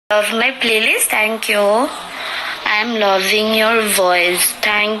Love my playlist? Thank you. I'm loving your voice.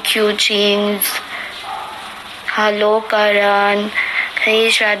 Thank you, Jeans. Hello, Karan. Hey,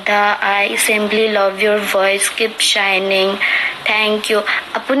 Shraddha. I simply love your voice. Keep shining. Thank you.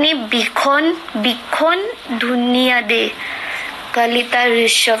 Apuni bikhon dunia de. Kalita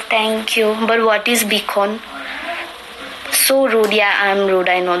Rishabh, thank you. But what is beacon? So rude. Yeah, I'm rude.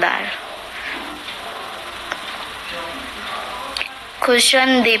 I know that.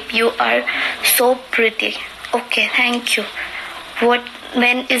 Kushan Deep, you are so pretty. Okay, thank you.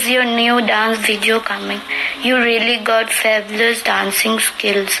 When is your new dance video coming? You really got fabulous dancing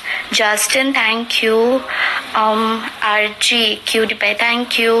skills. Justin, thank you. Archie, cutie pie,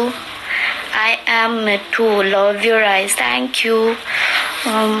 thank you. I am Mithu, love your eyes, thank you.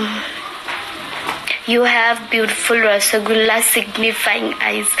 You have beautiful Rasagulla signifying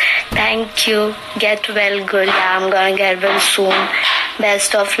eyes. Thank you. Get well, girl. Yeah, I'm gonna get well soon.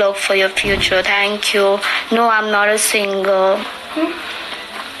 Best of luck for your future. Thank you. No, I'm not a singer.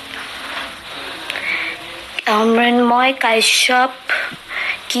 Mrinmoy Kaishap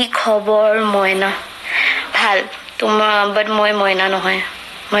ki khobor Moina. Bhal. But moi Moina no hoy.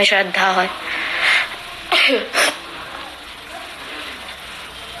 Moi Shraddha hoy.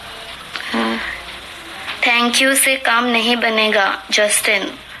 Thank you से काम नहीं बनेगा.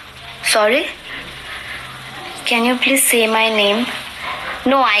 Justin. Sorry? Can you please say my name?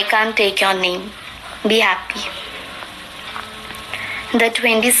 No, I can't take your name. Be happy. The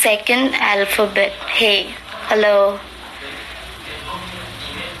 22nd alphabet. Hey, hello.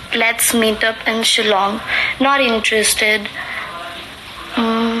 Let's meet up in Shillong. Not interested.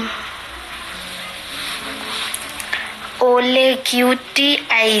 Ole cutie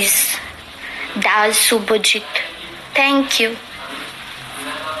eyes. Das Subhajit. Thank you.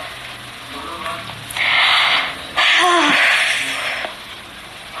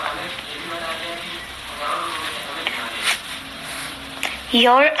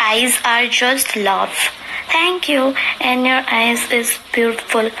 Your eyes are just love. Thank you. And your eyes is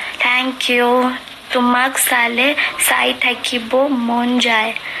beautiful. Thank you. Tumak sale sai thakibo mon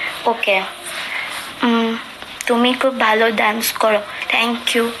jay. Okay. Tumi khub bhalo dance koro.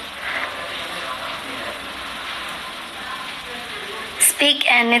 Thank you. Speak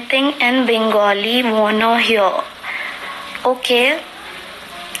anything in Bengali, wanna hear. Okay.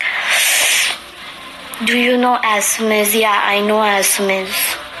 Do you know Assamese? Yeah, I know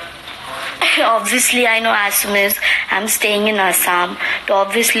Assamese. Obviously, I know Assamese. I'm staying in Assam. So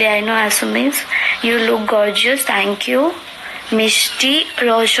obviously, I know Assamese. You look gorgeous. Thank you. Mishti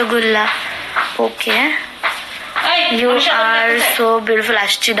Roshagulla. Okay. You are so beautiful.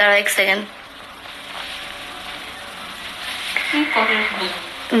 Ashchidara, एक second.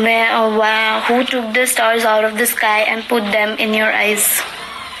 Who took the stars out of the sky and put them in your eyes?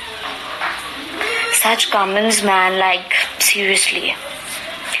 Such comments, man, like, seriously.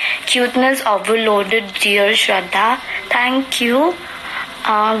 Cuteness overloaded, dear Shraddha. Thank you.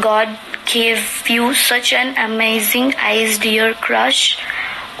 God gave you such an amazing eyes, dear crush.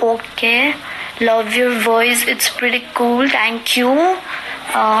 Okay. Love your voice. It's pretty cool. Thank you.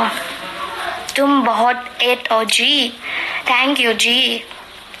 तुम बहुत eight हो जी. Thank you, G.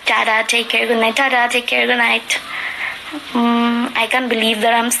 Tada, take care. Good night. Tada, take care. Good night. I can't believe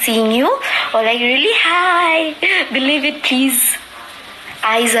that I'm seeing you. Or like, really? Hi. Believe it, please.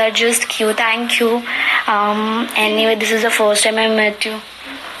 Eyes are just cute. Thank you. Anyway, this is the first time I met you.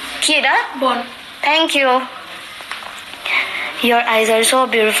 Kira? Born. Thank you. Your eyes are so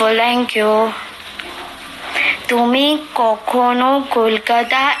beautiful. Thank you. তুমি কখনো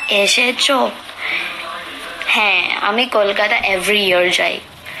কলকাতা এসেছো? হ্যাঁ, আমি Kolkata every year যাই.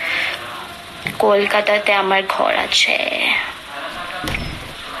 কলকাতাতে আমার ঘর আছে.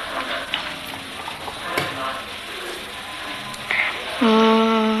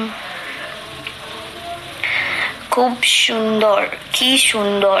 খুব সুন্দর. কি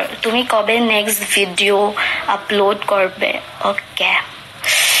সুন্দর. তুমি কবে নেক্সট ভিডিও আপলোড করবে? ওকে.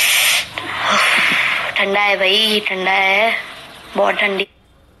 ठंडा है भाई, ठंडा है, बहुत ठंडी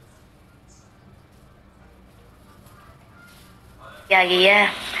आ गई है.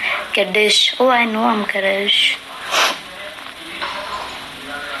 Kaddish. Oh, I know I'm Kaddish.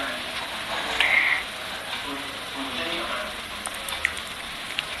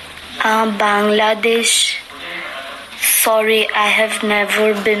 Bangladesh. Sorry, I have never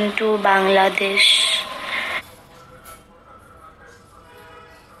been to Bangladesh.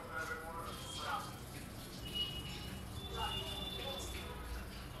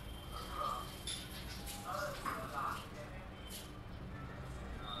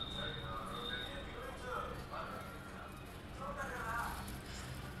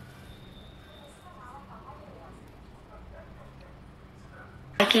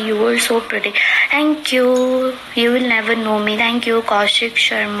 कि you were so pretty. Thank you. You will never know me. Thank you, Kaushik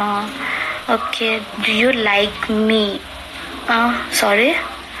Sharma. Okay, do you like me? Sorry?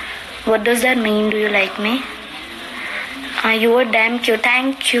 What does that mean? Do you like me? You were damn cute.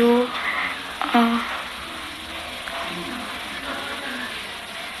 Thank you.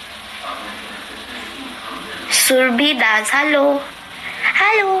 Surbi Das. Hello.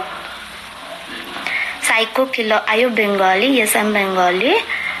 Hello. Psycho Killer. Are you Bengali? Yes, I'm Bengali.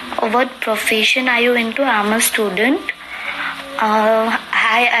 What profession are you into? I'm a student. Hi,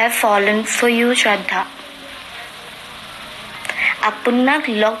 I have fallen for you, Shraddha. Apunak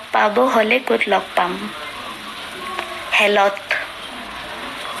log pabo hole kut log pam. Helot.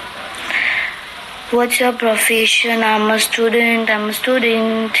 What's your profession? I'm a student.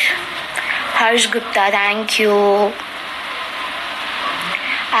 Harsh Gupta, thank you.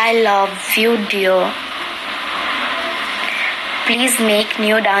 I love you, dear. Please make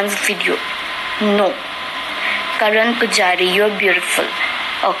new dance video. No. Karan Pujari, you're beautiful.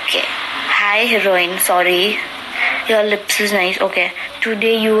 Okay. Hi, heroine. Sorry. Your lips is nice. Okay.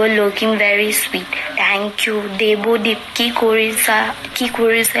 Today you were looking very sweet. Thank you. Debo Dip ki kori sa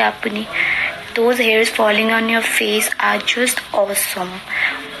apni. Those hairs falling on your face are just awesome.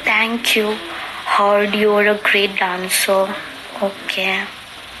 Thank you. Heard you're a great dancer. Okay.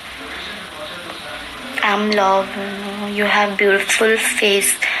 I'm love. You have beautiful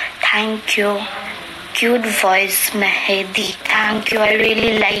face. Thank you. Cute voice, Mehdi. Thank you. I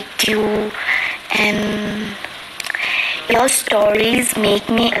really like you. And your stories make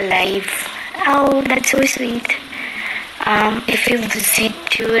me alive. Oh, that's so sweet. If you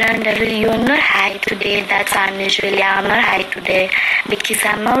visit you and you're not high today, that's unusual. I'm not high today because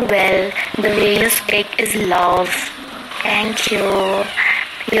I'm not well. The way you speak is love. Thank you.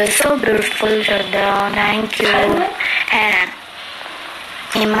 You're so beautiful, Shraddha. Thank you. And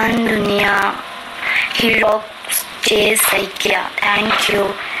Iman Dunia, he rocks Jay Saikia. Thank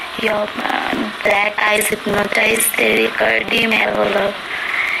you. Your black eyes hypnotize the cardi level.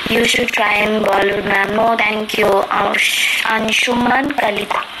 You should try in Bollywood, ma'am. No, thank you. Anshuman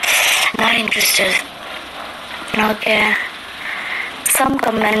Kalita. Not interested. Okay. Some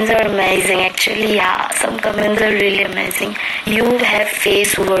comments are amazing. Actually, yeah. Some comments are really amazing. You have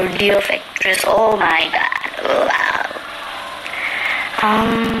face worthy of actress. Oh my god. Wow.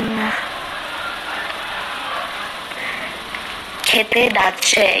 Khete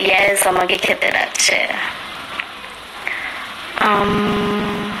dache. Yes, amage khete dache.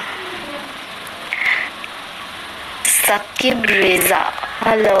 Sakib Reza.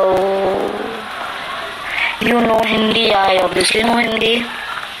 Hello. You know Hindi? I obviously know Hindi.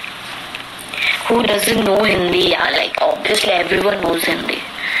 Who doesn't know Hindi? Yeah, like obviously everyone knows Hindi.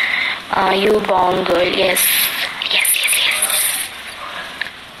 You born girl. Yes.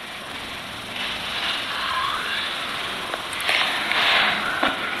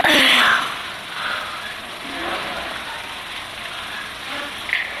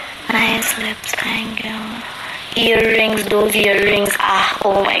 Nice lips, thank you. Earrings, those earrings.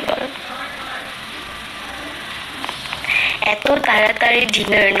 Oh my god. Eto taratari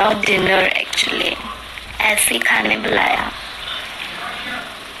dinner, not dinner actually. ऐसे खाने बुलाया.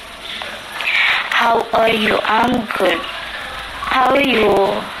 How are you? I'm good. How are you?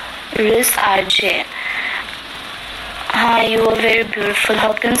 Riz RJ. Hi, you are very beautiful.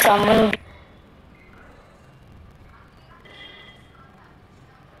 How can someone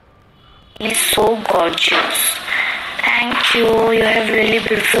be so gorgeous? Thank you. You have really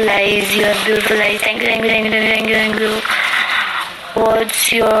beautiful eyes. You have beautiful eyes. Thank you.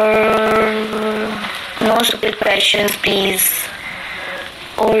 What's your... No stupid questions, please.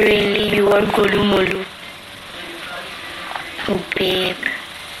 Oh, really? You are Golu Molu. Babe.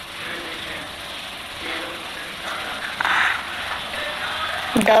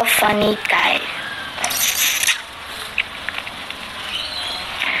 The funny guy.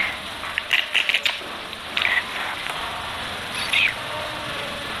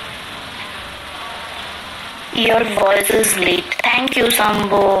 Your voice is late. Thank you,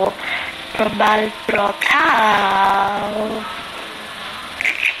 Sambo. Prabal Prabha.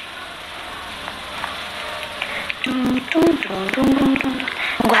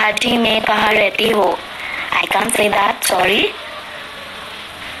 Guwahati में कहाँ रहती हो? I can't say that. Sorry.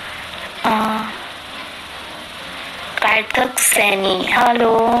 Karthik Saini.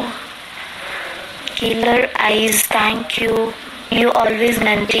 Hello. Killer eyes. Thank you. You always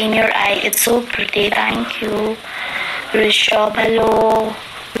maintain your eye. It's so pretty. Thank you. Rishabh. Hello.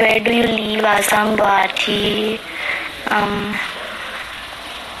 Where do you live? Assam, Guwahati.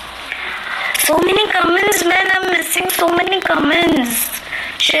 So many comments, man. I'm missing so many comments.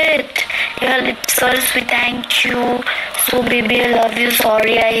 Shit, your lips are sweet, thank you. So baby, I love you,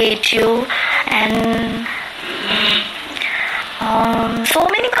 sorry I hate you. And so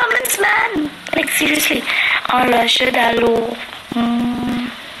many comments, man. Like seriously. Rashid, hello.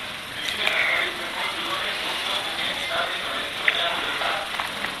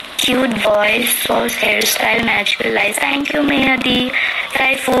 Cute voice, source, hairstyle, natural eyes. Thank you, Mehdi.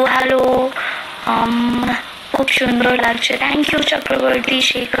 Saifu, hello. খুব সুন্দর লাগছে. Thank you, Chakravarti,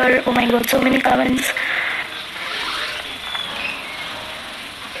 Shekhar. Oh my god, so many comments.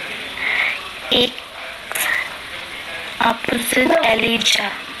 Opposite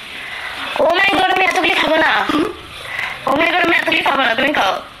Elijah. Oh my god, আমি এতগুলি খাবো না. Oh my god, আমি এতগুলি খাবো না. তুমি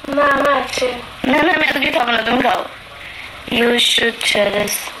খাও. না আমি এতগুলি খাবো না. তুমি খাও. You should share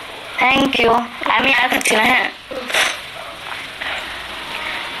this. Thank you. আমি আর খাচ্ছি না. হ্যাঁ.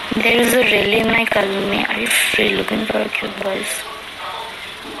 There is a rally in my colony. Are you free looking for a cute voice?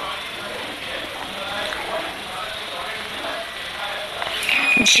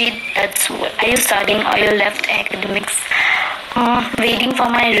 Gee, that's what. Are you studying or you left academics? Waiting for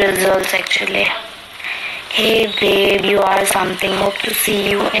my results actually. Hey babe, you are something. Hope to see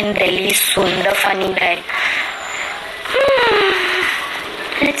you in Delhi soon. The funny guy.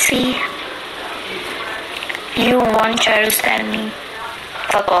 Let's see. You want Charles, tell me.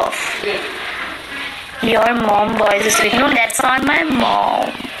 Fuck off. Your mom voice is sweet. No, that's not my mom.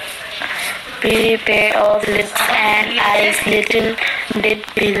 Pretty pair of lips and eyes, little bit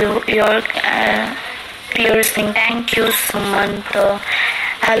below your piercing. Thank you, Sumanta.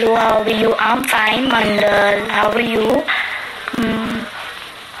 Hello, how are you? I'm fine, Mandal. How are you?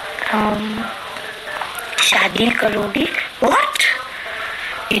 Shadi karogi? What?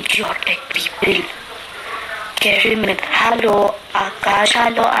 Idiotic people. Carry me. Hello, Akash.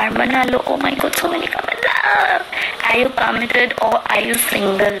 Hello, Arman. Hello. Oh my god, so many comments. Are you committed or are you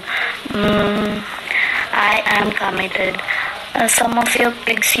single? I am committed. Some of your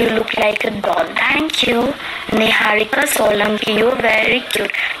pics, you look like a doll. Thank you. Niharika Solanki, you're very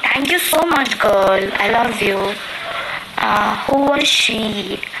cute. Thank you so much, girl. I love you. Who was she?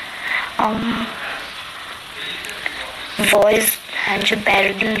 Voice and your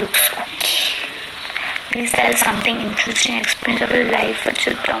parody looks okay. Please tell something interesting, experience of your life. What's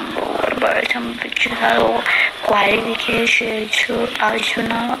your jumbo or bird? Some pictures. Hello. Quality share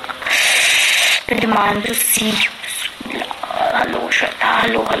Arjuna. The demand to see you. Hello, Shraddha.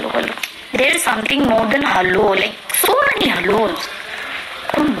 Hello. There is something more than hello. Like so many hellos.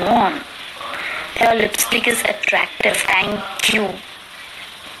 Come on. Your lipstick is attractive. Thank you.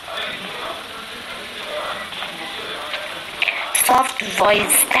 Soft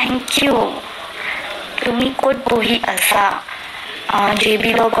voice. Thank you. तुम्ही coat पोही असा JB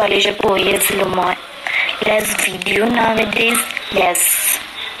Law College पोही Zulumoy. Less video nowadays. Yes.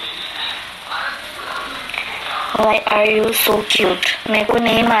 Why are you so cute? मेरे को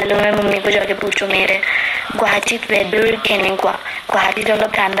नहीं मालूम है. Mummy को जाके पूछो. मेरे गुवाहाटी वेदर केने गुवाहाटी जगह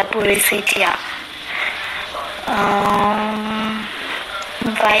कांदा पूरी से किया.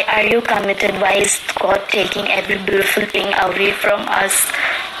 Why are you committed? Why is God taking every beautiful thing away from us?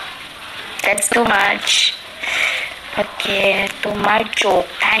 That's too much. Okay, too much joke.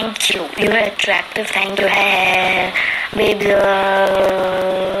 Thank you. You're attractive. Thank you. Hey, baby.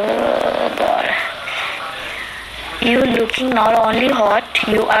 God. You looking not only hot,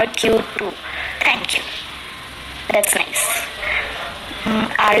 you are cute too. Thank you. That's nice.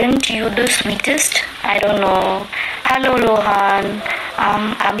 Aren't you the sweetest? I don't know. Hello, Rohan.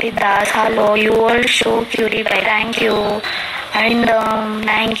 Abhidas. Hello. You are so cutie pie. Thank you. Arindam,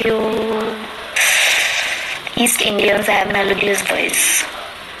 thank you. East Indians have melodious voice,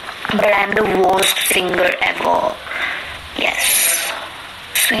 but I'm the worst singer ever. Yes,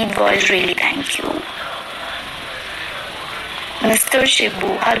 sweet voice, really. Thank you, Mr. Shibu.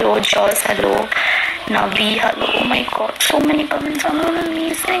 Hello, Joss. Hello, Navi. Hello. Oh my God, so many comments on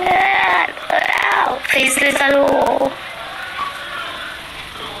amazing. Faceless. Hello.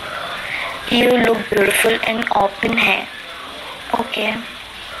 You look beautiful in open hair. Okay.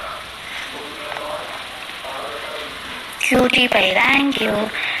 Cutie pie, thank you.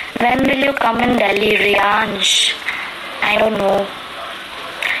 When will you come in Delhi, Riyansh? I don't know.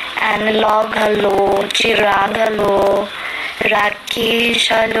 Analog, hello. Chirag, hello. Rakesh,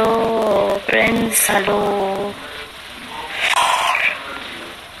 hello. Prince, hello.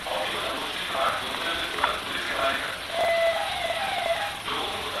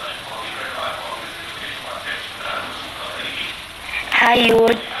 Hi,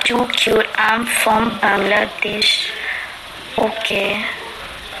 you're too cute. I'm from Bangladesh. Okay.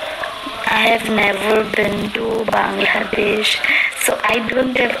 I have never been to Bangladesh. So I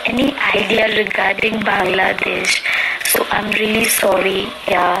don't have any idea regarding Bangladesh. So I'm really sorry.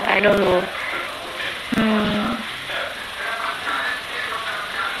 Yeah, I don't know.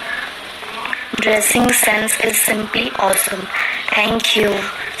 Dressing sense is simply awesome. Thank you.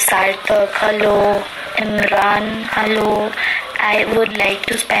 Sarthak, hello. Imran, hello. I would like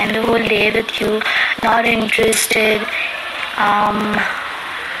to spend the whole day with you. Not interested.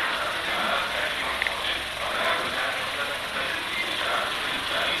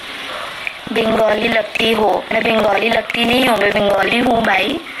 Bengali लगती हो. मैं बंगाली लगती नहीं हूँ. मैं बंगाली हूँ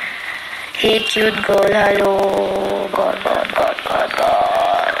भाई. Hey cute girl, hello. God.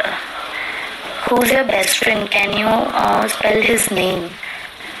 Who's your best friend? Can you spell his name?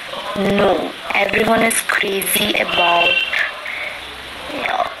 No. Everyone is crazy about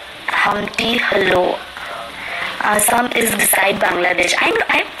Humpty, hello. Assam is beside Bangladesh.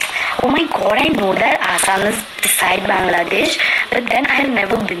 Oh my god, I know that Assam is beside Bangladesh, but then I have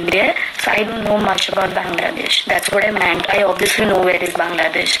never been there, so I don't know much about Bangladesh. That's what I meant. I obviously know where is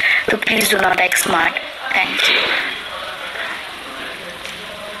Bangladesh, so please do not act smart. Thank you.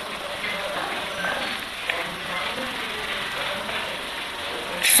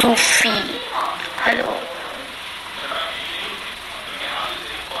 Sophie, hello.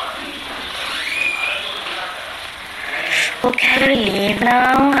 Okay, I will leave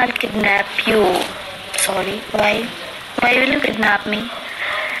now. I'll kidnap you. Sorry, why? Why will you kidnap me?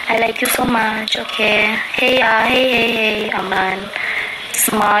 I like you so much. Okay. Hey, Aman.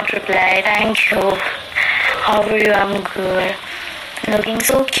 Smart reply. Thank you. How are you? I'm good. Looking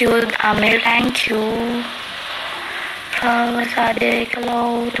so cute. Amir, thank you. Sadik,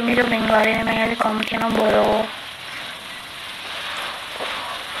 hello. तुम्हें जो बंगाली में मैंने कम किया ना बोलो.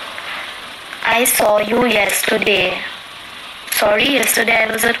 I saw you yesterday. Sorry, yesterday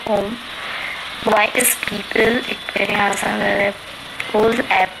I was at home. Why is people experiencing whole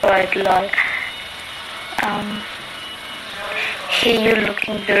airport lol? Hey, you're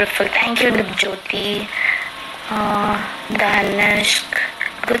looking beautiful. Thank you, Dibjoti. Danishk.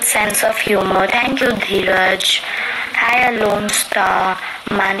 Good sense of humor. Thank you, Dheeraj. Hi, Alone Star.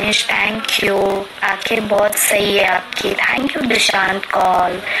 Manish, thank you. आंखें बहुत सही है आपकी. Thank you, Dishant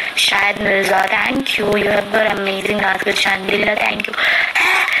Kaul. Shahid Mirza, thank you. You have got amazing dance with Chandila. Thank you.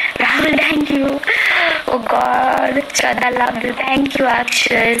 Rahul, thank you. Oh God, Shraddha, love you. Thank you,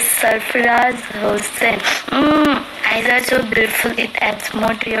 Akshay. Sarfaraz Hossain. Eyes are so beautiful. It adds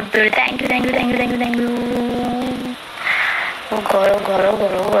more to your beauty. Thank you. Oh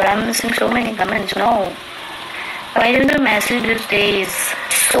God. I'm missing so many comments. No. Why don't you message these days?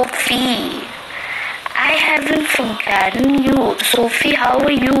 Sophie. I haven't forgotten you. Sophie, how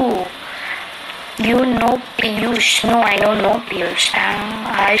are you? You know Piyush. No, I don't know Piyush.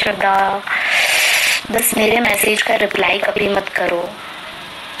 Hi, Shraddha. बस मेरे message का reply कभी मत करो.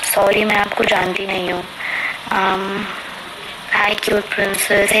 Sorry, मैं आपको जानती नहीं हूँ. Hi, cute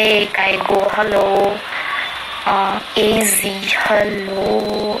princess. Hey, Kaigo. Hello. AZ.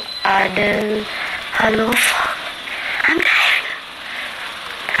 Hello. Adil. Hello.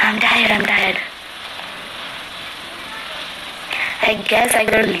 I'm tired. I guess I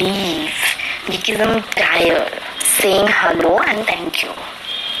gotta leave because I'm tired. Saying hello and thank you.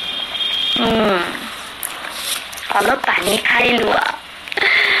 Hello, पानी खाई लुआ.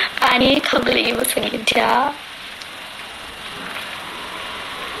 पानी खबली बसंगिया.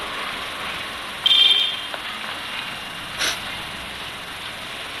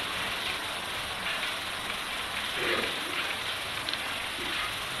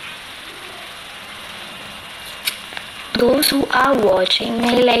 Those who are watching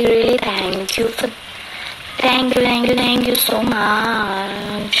me, like, really thank you so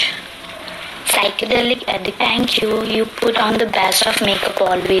much. Psychedelic addict, thank you. You put on the best of makeup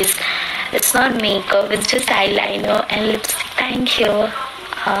always. It's not makeup, it's just eyeliner and lipstick. Thank you.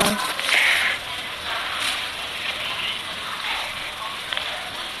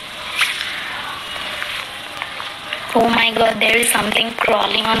 Oh my God, there is something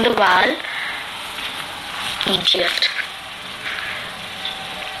crawling on the wall. Idiot.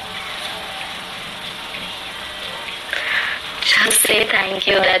 Just say thank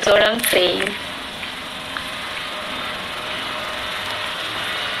you, that's what I'm saying.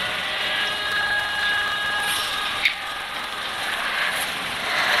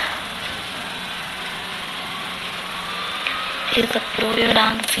 Please upload your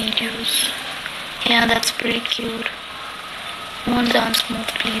dance videos. Yeah, that's pretty cute. More dance move,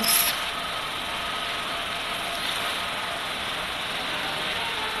 please.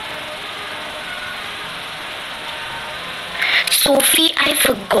 Sophie, I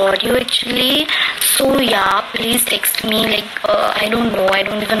forgot you actually. So yeah, please text me. Like I don't know, I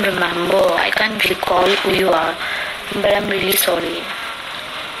don't even remember. I can't recall who you are, but I'm really sorry.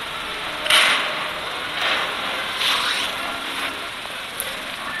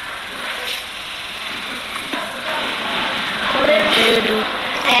 What do you do?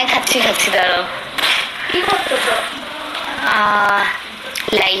 Hey, 같이 들어.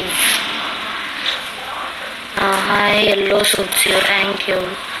 Live. Hi, yellow suits you. Thank you.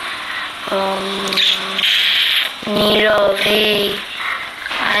 Nirav, hey,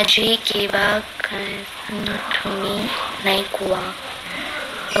 आज ही की बात तुम्हें नहीं हुआ.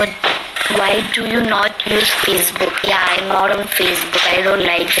 But why do you not use Facebook? Yeah, I'm not on Facebook. I don't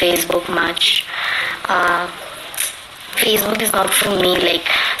like Facebook much. Facebook is not for me. Like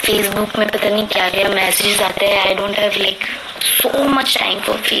Facebook में पता नहीं क्या क्या messages आते हैं. I don't have like so much time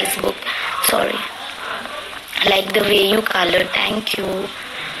for Facebook. Sorry. Like the way you color. Thank you.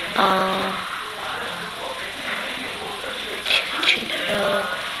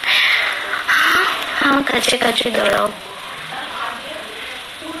 같이 들어.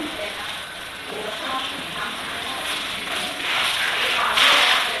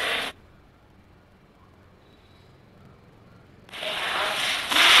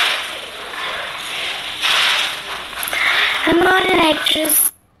 I'm not an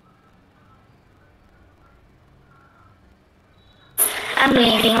actress. I'm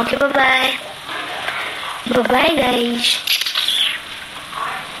leaving. Okay, bye-bye. Bye-bye, guys.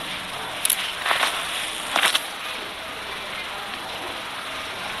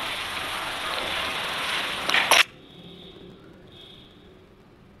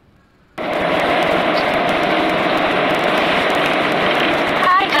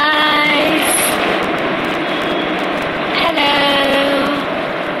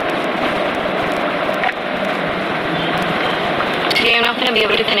 Be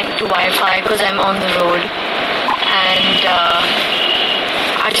able to connect to Wi-Fi because I'm on the road, and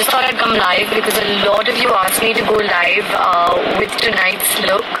I just thought I'd come live because a lot of you asked me to go live with tonight's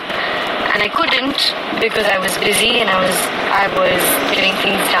look, and I couldn't because I was busy and I was getting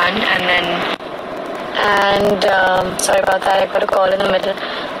things done, and sorry about that, I got a call in the middle.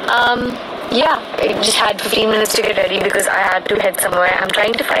 Yeah, I just had 15 minutes to get ready because I had to head somewhere. I'm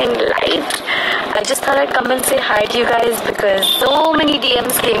trying to find light. I just thought I'd come and say hi to you guys because so many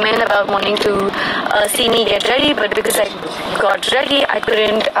DMs came in about wanting to see me get ready, but because I got ready, I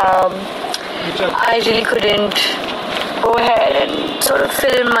really couldn't go ahead and sort of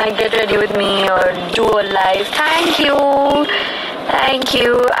film my get ready with me or do a live. Thank you.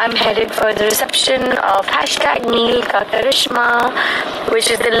 I'm headed for the reception of #Neil Ka Karishma, which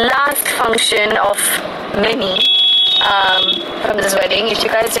is the last function of many from this wedding. If you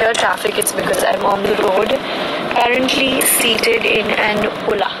guys hear traffic, it's because I'm on the road, currently seated in an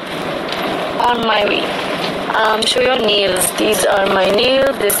Ola on my way. Show your nails. These are my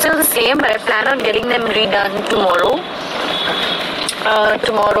nails. They're still the same, but I plan on getting them redone tomorrow.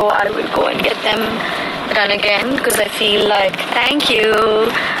 Tomorrow I will go and get them done again because I feel like, thank you,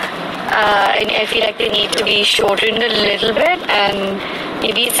 I feel like they need to be shortened a little bit, and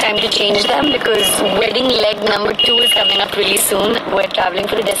maybe it's time to change them because wedding leg number 2 is coming up really soon. We're traveling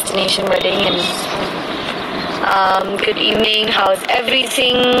for a destination wedding. And good evening, how's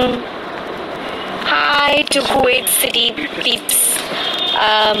everything? Hi to Kuwait City peeps.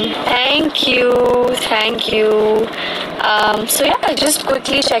 Thank you. So yeah, just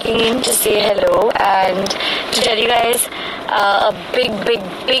quickly checking in to say hello and to tell you guys a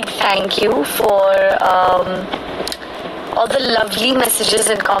big thank you for all the lovely messages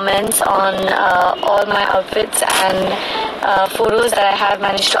and comments on all my outfits and photos that I have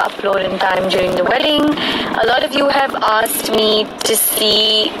managed to upload in time during the wedding. A lot of you have asked me to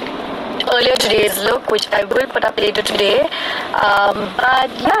see earlier today's look, which I will put up later today, but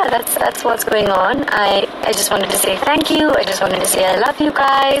yeah, that's what's going on. I just wanted to say thank you. I just wanted to say I love you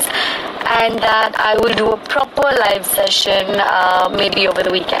guys, and that I will do a proper live session maybe over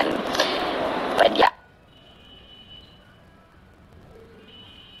the weekend. But yeah,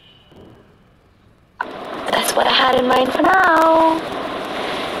 that's what I had in mind for now.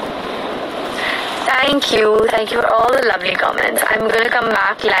 Thank you for all the lovely comments. I'm gonna come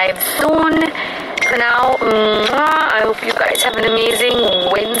back live soon. For now, I hope you guys have an amazing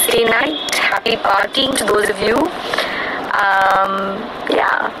Wednesday night. Happy partying to those of you.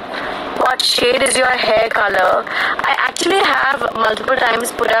 Yeah. What shade is your hair color? I actually have multiple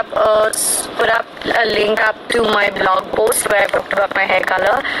times put up a link up to my blog post where I talked about my hair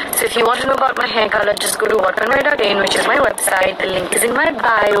color. So if you want to know about my hair color, just go to whatonwear.in, which is my website. The link is in my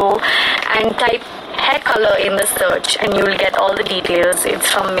bio, and type hair color in the search and you will get all the details.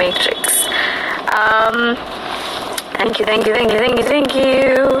 It's from Matrix. Thank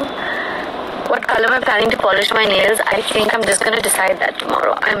you. What color am I planning to polish my nails? I think I'm just gonna decide that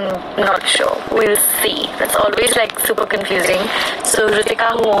tomorrow. I'm not sure. We'll see. That's always like super confusing. So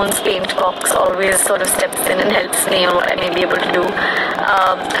Ritika, who owns Paint Box, always sort of steps in and helps me on what I may be able to do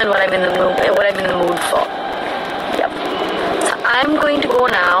and what I'm in the mood for. Yep. So I'm going to go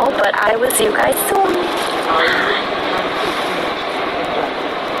now, but I will see you guys soon.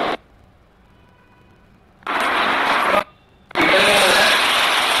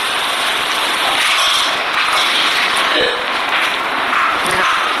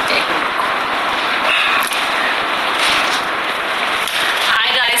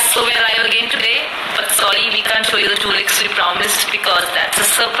 Show you the 2 looks we promised because that's a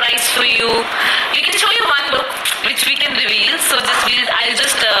surprise for you. We can show you one look which we can reveal. So I'll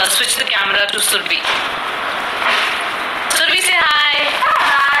just switch the camera to Surbi. Surbi, say hi.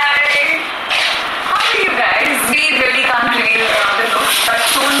 Hi. How are you guys? We really can't reveal the looks, but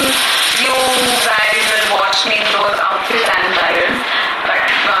soon you guys will watch me in those outfits and attires. But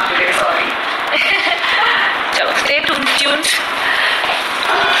not today, sorry. Chalo, stay tuned.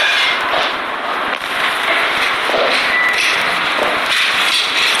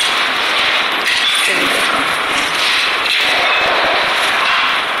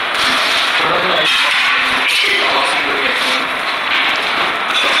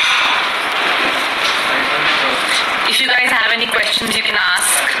 If you guys have any questions, you can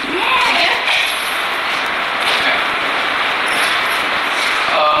ask.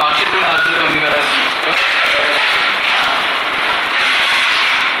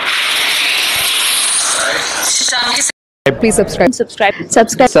 Please subscribe.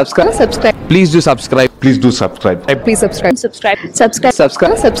 Please do subscribe. Please do subscribe. Please subscribe.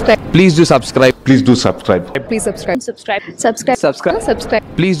 Please do subscribe. Please do subscribe. Please subscribe.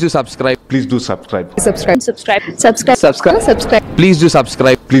 Please do subscribe. Please do subscribe. Please Please subscribe. do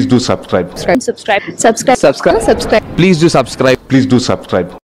subscribe. Please do subscribe. Subscribe. Please do subscribe. Please do subscribe.